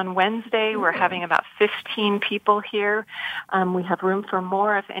starting on Wednesday. We're having about 15 people here. We have room for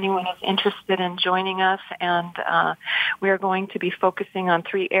more if anyone is interested in joining us. And we are going to be focusing on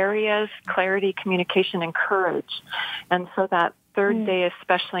 3 areas: clarity, communication, and courage. And so that third day,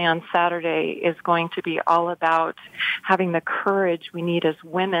 especially on Saturday, is going to be all about having the courage we need as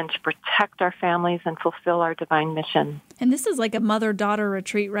women to protect our families and fulfill our divine mission. And this is like a mother-daughter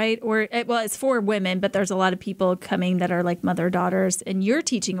retreat, right? Or, well, it's for women, but there's a lot of people coming that are like mother-daughters, and you're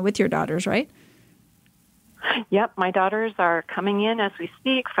teaching with your daughters, right? Yep, my daughters are coming in as we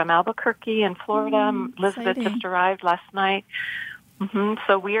speak from Albuquerque in Florida. Elizabeth just arrived last night.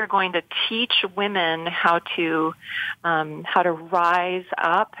 So we are going to teach women how to rise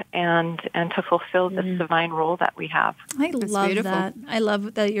up and to fulfill this divine role that we have. That's love beautiful. That. I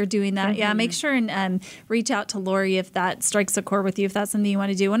love that you're doing that. Yeah, make sure and reach out to Lori if that strikes a chord with you, if that's something you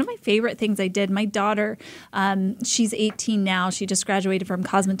want to do. One of my favorite things I did, my daughter, she's 18 now. She just graduated from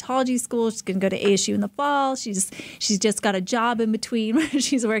cosmetology school. She's going to go to ASU in the fall. She's just got a job in between where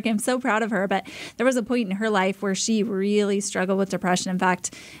she's working. I'm so proud of her. But there was a point in her life where she really struggled with depression. In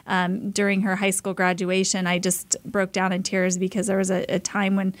fact, during her high school graduation, I just broke down in tears because there was a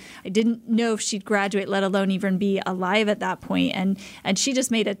time when I didn't know if she'd graduate, let alone even be alive at that point. And she just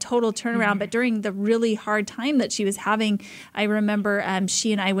made a total turnaround. But during the really hard time that she was having, I remember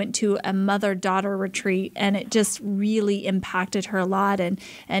she and I went to a mother-daughter retreat, and it just really impacted her a lot and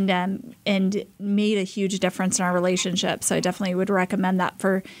made a huge difference in our relationship. So I definitely would recommend that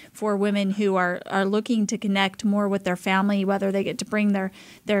for women who are looking to connect more with their family, whether they get to bring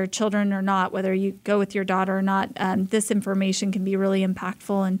their children or not, whether you go with your daughter or not. This information can be really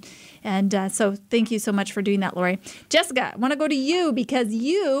impactful. And so thank you so much for doing that, Lori. Jessica, I want to go to you because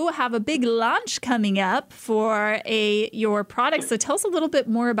you have a big launch coming up for your product. So tell us a little bit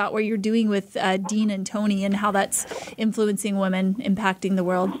more about what you're doing with Dean and Tony and how that's influencing women, impacting the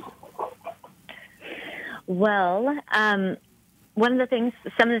world. Well, some of the things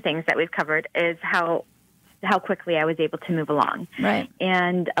that we've covered is how quickly I was able to move along. Right.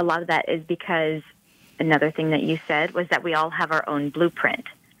 And a lot of that is because another thing that you said was that we all have our own blueprint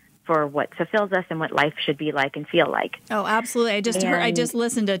for what fulfills us and what life should be like and feel like. Oh, absolutely. I just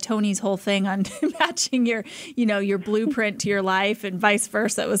listened to Tony's whole thing on matching your blueprint to your life and vice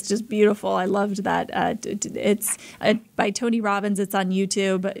versa. It was just beautiful. I loved that. It's by Tony Robbins. It's on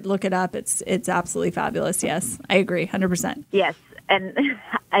YouTube. Look it up. It's absolutely fabulous. Yes, I agree 100%. Yes. And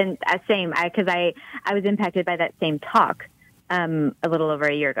same, because I was impacted by that same talk a little over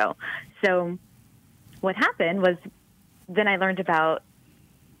a year ago. So what happened was then I learned about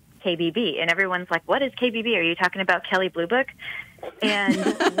KBB, and everyone's like, what is KBB? Are you talking about Kelley Blue Book? And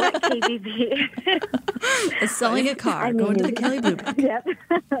what KBB is selling a car, going to the Kelley Blue Book. Yep.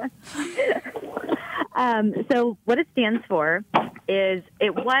 So what it stands for is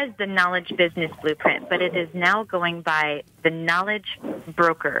it was the Knowledge Business Blueprint, but it is now going by the Knowledge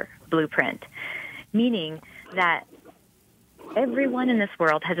Broker Blueprint, meaning that everyone in this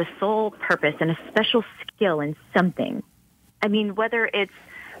world has a sole purpose and a special skill in something. I mean, whether it's,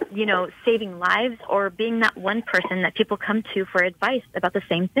 saving lives or being that one person that people come to for advice about the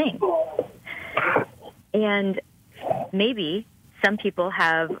same thing. And maybe some people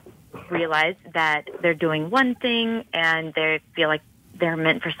have realized that they're doing one thing and they feel like they're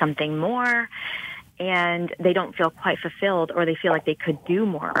meant for something more, and they don't feel quite fulfilled, or they feel like they could do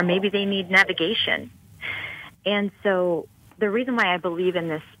more, or maybe they need navigation. And so the reason why I believe in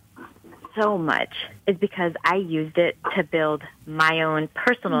this so much is because I used it to build my own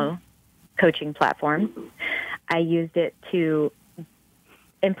personal coaching platform. I used it to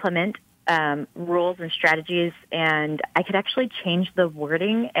implement rules and strategies, and I could actually change the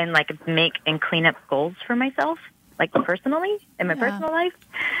wording and make and clean up goals for myself, personally in my personal life.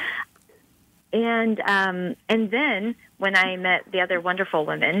 And then when I met the other wonderful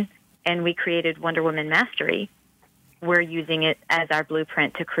women and we created Wonder Woman Mastery, we're using it as our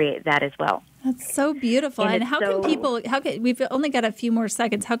blueprint to create that as well. That's so beautiful. And we've only got a few more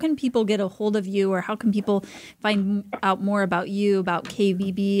seconds. How can people get a hold of you, or how can people find out more about you, about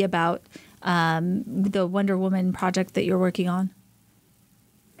KBB, about the Wonder Woman project that you're working on?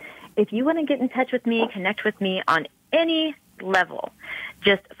 If you want to get in touch with me, connect with me on any level,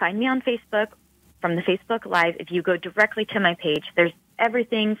 just find me on Facebook. From the Facebook Live, if you go directly to my page, there's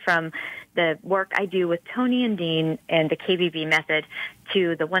everything from the work I do with Tony and Dean and the KBB method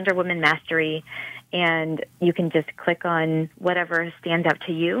to the Wonder Woman Mastery, and you can just click on whatever stands out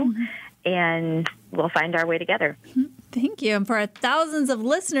to you, and we'll find our way together. Thank you. And for our thousands of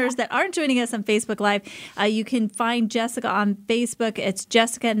listeners that aren't joining us on Facebook Live, you can find Jessica on Facebook. It's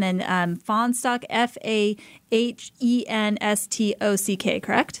Jessica and then Fahnstock, FAHENSTOCK,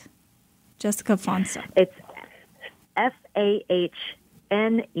 correct? Jessica Fahnstock. It's FAHENSTOCK.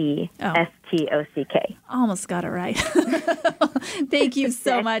 Nestock. Almost got it right. Thank you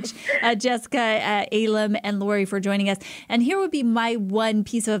so much, Jessica, Elam, and Lori for joining us. And here would be my one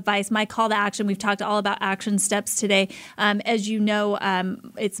piece of advice, my call to action. We've talked all about action steps today. As you know,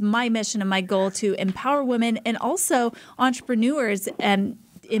 it's my mission and my goal to empower women and also entrepreneurs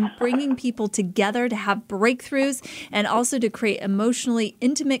in bringing people together to have breakthroughs and also to create emotionally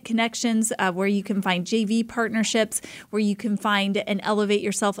intimate connections where you can find JV partnerships, where you can find and elevate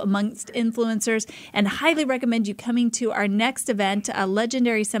yourself amongst influencers, and highly recommend you coming to our next event,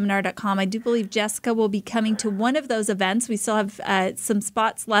 legendaryseminar.com. I do believe Jessica will be coming to one of those events. We still have some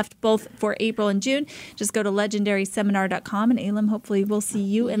spots left both for April and June. Just go to legendaryseminar.com, and Elam, hopefully we'll see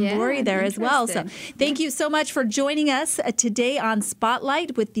you and Lori there as well. So thank you so much for joining us today on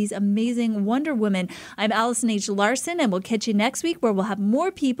Spotlight with these amazing Wonder Women. I'm Allison H. Larson, and we'll catch you next week where we'll have more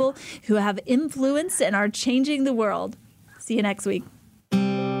people who have influence and are changing the world. See you next week.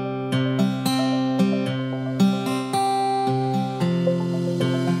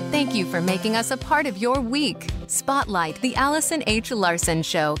 Thank you for making us a part of your week. Spotlight, the Allison H. Larson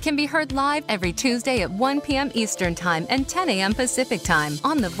Show, can be heard live every Tuesday at 1 p.m. Eastern Time and 10 a.m. Pacific Time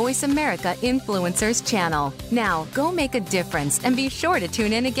on the Voice America Influencers channel. Now, go make a difference and be sure to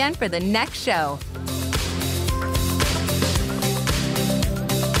tune in again for the next show.